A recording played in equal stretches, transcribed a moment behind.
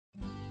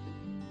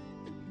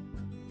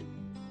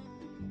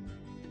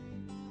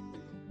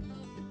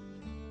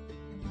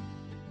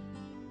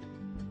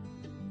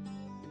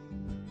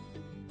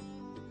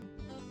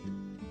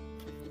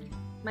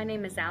My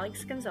name is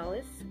Alex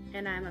Gonzalez,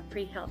 and I'm a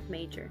pre-health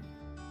major.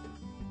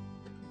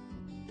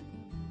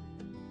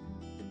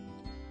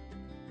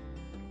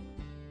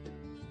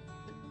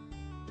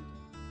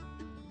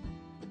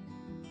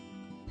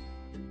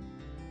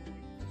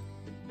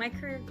 My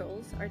career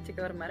goals are to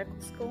go to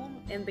medical school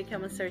and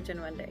become a surgeon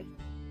one day.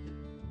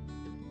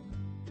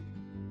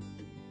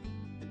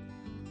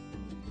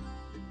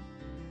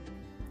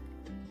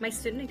 My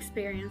student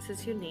experience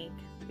is unique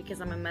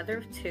because I'm a mother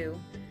of two,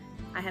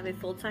 I have a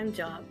full-time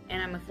job,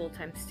 and I'm a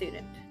full-time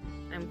student.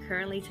 I'm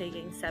currently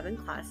taking 7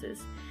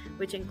 classes,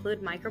 which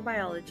include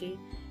microbiology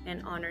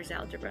and honors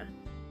algebra.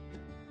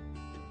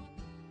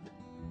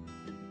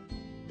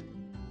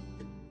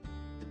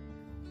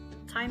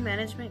 Time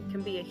management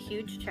can be a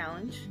huge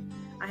challenge.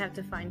 I have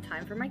to find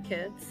time for my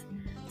kids,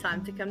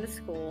 time to come to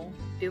school,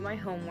 do my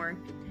homework,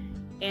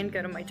 and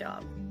go to my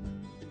job.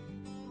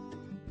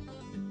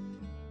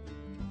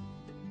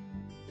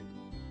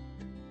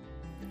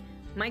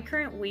 My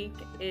current week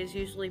is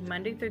usually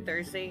Monday through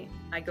Thursday.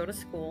 I go to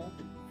school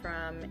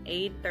from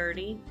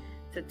 8:30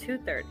 to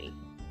 2:30.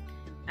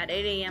 At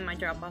 8 a.m. I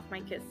drop off my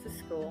kids to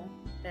school,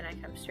 then I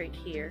come straight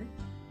here.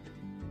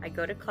 I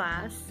go to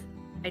class.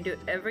 I do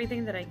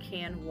everything that I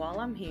can while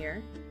I'm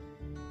here.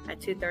 At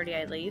 2:30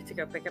 I leave to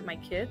go pick up my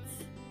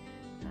kids.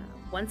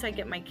 Once I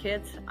get my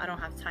kids, I don't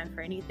have time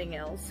for anything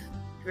else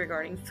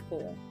regarding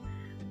school.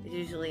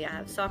 Usually I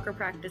have soccer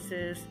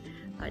practices,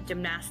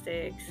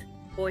 gymnastics,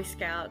 Boy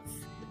Scouts,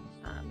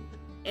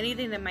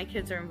 anything that my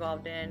kids are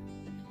involved in.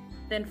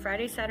 Then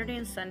Friday, Saturday,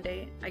 and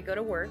Sunday, I go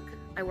to work.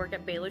 I work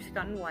at Baylor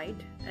Scott &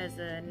 White as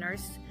a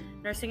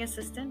nursing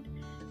assistant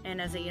and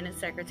as a unit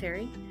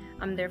secretary.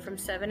 I'm there from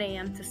 7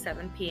 a.m. to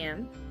 7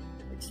 p.m.,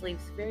 which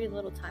leaves very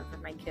little time for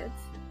my kids,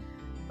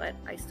 but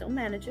I still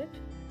manage it.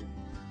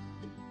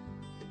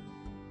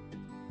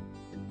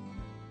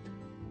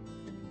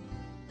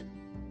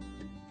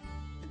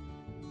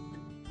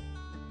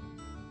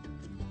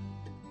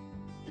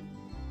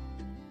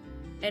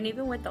 And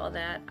even with all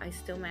that, I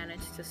still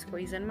manage to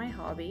squeeze in my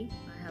hobby.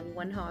 I have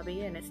one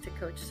hobby, and it's to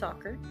coach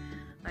soccer.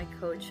 I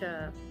coach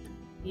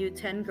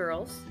U10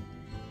 girls.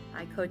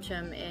 I coach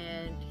them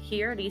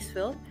here at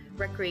Eastfield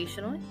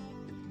recreationally,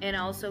 and I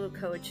also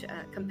coach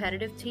a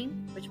competitive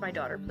team, which my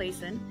daughter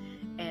plays in,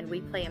 and we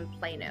play in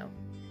Plano.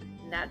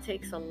 And that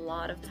takes a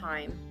lot of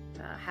time,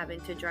 having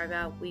to drive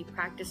out. We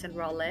practice in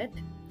Rowlett,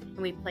 and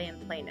we play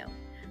in Plano.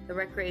 The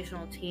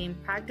recreational team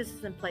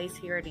practices and plays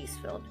here at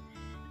Eastfield,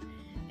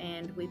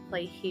 and we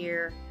play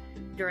here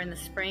during the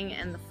spring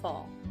and the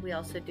fall. We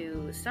also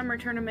do summer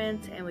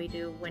tournaments, and we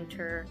do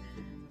winter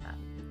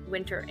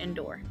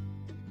indoor.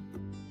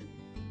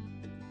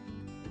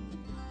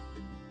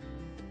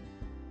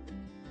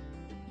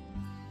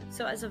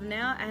 So as of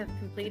now, I have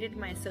completed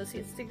my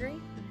associate's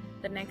degree.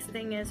 The next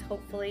thing is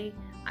hopefully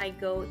I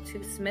go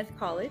to Smith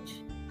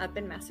College up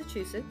in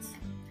Massachusetts.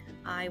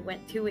 I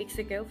went 2 weeks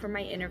ago for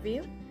my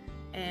interview,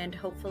 and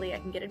hopefully I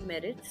can get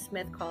admitted.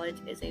 Smith College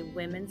is a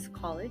women's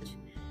college.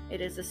 It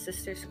is a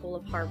sister school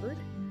of Harvard.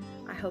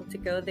 I hope to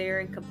go there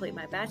and complete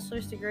my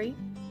bachelor's degree.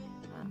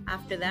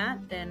 After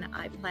that, then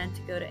I plan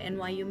to go to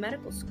NYU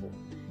Medical School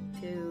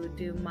to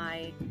do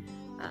my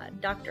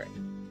doctorate.